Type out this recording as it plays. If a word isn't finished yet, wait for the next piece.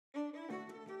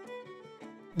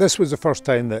This was the first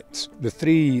time that the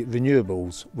 3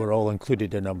 renewables were all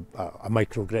included in a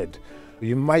microgrid.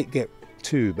 You might get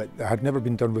 2, but it had never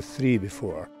been done with 3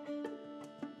 before.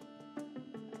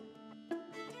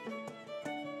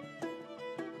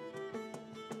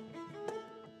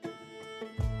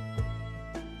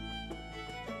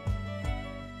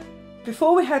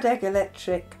 Before we had Eigg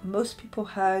Electric, most people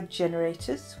had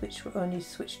generators which were only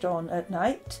switched on at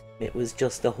night. It was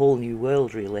just a whole new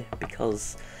world really,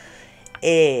 because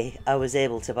I was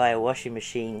able to buy a washing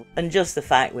machine, and just the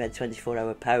fact we had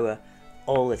 24-hour power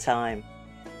all the time.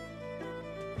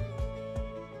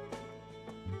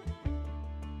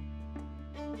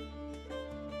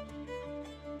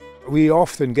 We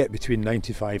often get between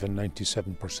 95 and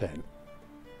 97%.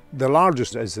 The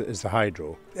largest is the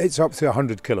hydro. It's up to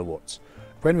 100 kilowatts.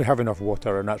 When we have enough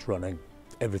water and that's running,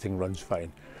 everything runs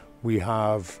fine. We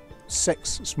have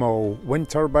 6 small wind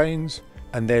turbines,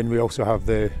 and then we also have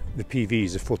the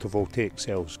PVs, the photovoltaic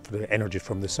cells, for the energy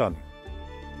from the sun.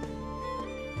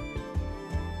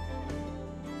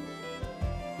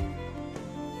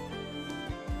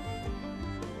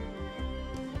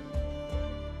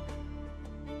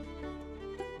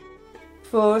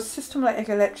 For a system like Eigg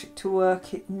Electric to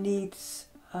work, it needs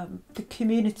the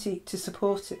community to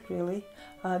support it really.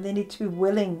 They need to be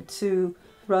willing to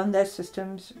run their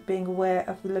systems, being aware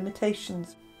of the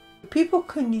limitations. People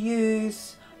can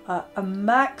use a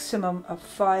maximum of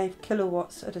 5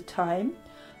 kilowatts at a time.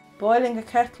 Boiling a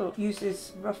kettle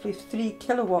uses roughly 3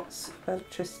 kilowatts of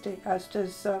electricity, as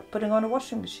does putting on a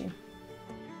washing machine.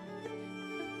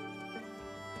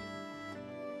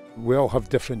 We all have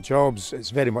different jobs.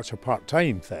 It's very much a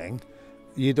part-time thing.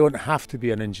 You don't have to be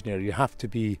an engineer. You have to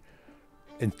be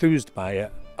enthused by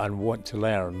it and want to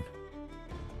learn.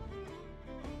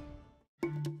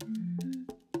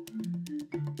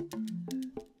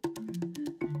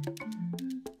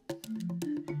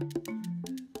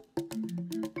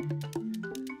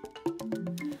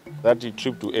 That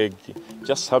trip to Eigg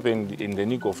just happened in the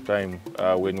nick of time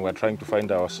when we were trying to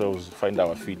find ourselves, find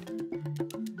our feet.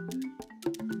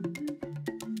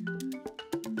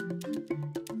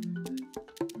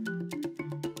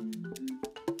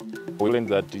 We learned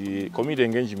that the community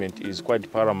engagement is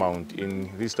quite paramount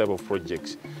in this type of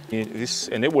projects. This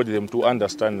enabled them to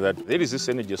understand that there is this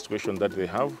energy situation that they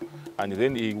have, and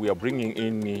then we are bringing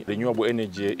in renewable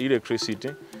energy, electricity,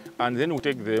 and then we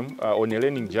take them on a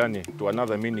learning journey to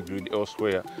another mini-grid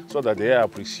elsewhere, so that they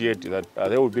appreciate that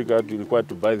they will be required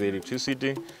to buy the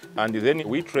electricity. And then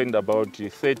we trained about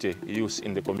 30 youths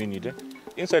in the community.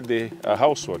 Inside the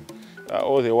household,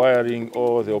 all the wiring,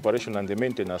 all the operation and the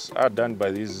maintenance are done by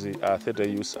these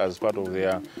 30 youths as part of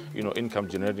their income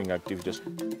generating activities.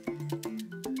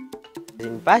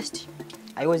 In the past,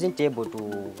 I wasn't able to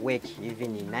work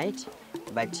even in night,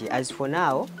 but as for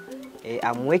now,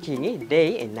 I'm working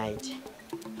day and night.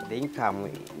 The income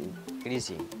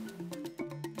increasing.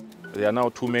 There are now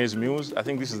 2 maize mills. I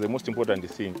think this is the most important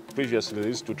thing. Previously, they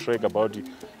used to trek about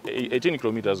 18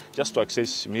 kilometers just to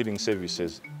access milling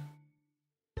services.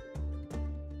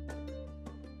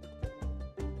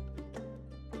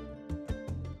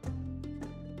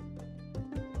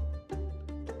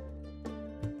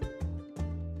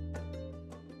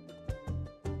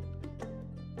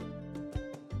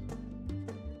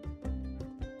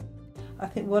 I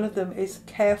think one of them is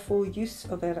careful use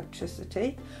of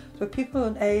electricity. So people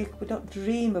on Eigg would not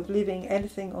dream of leaving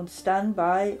anything on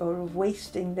standby or of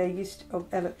wasting their use of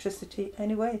electricity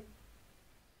anyway.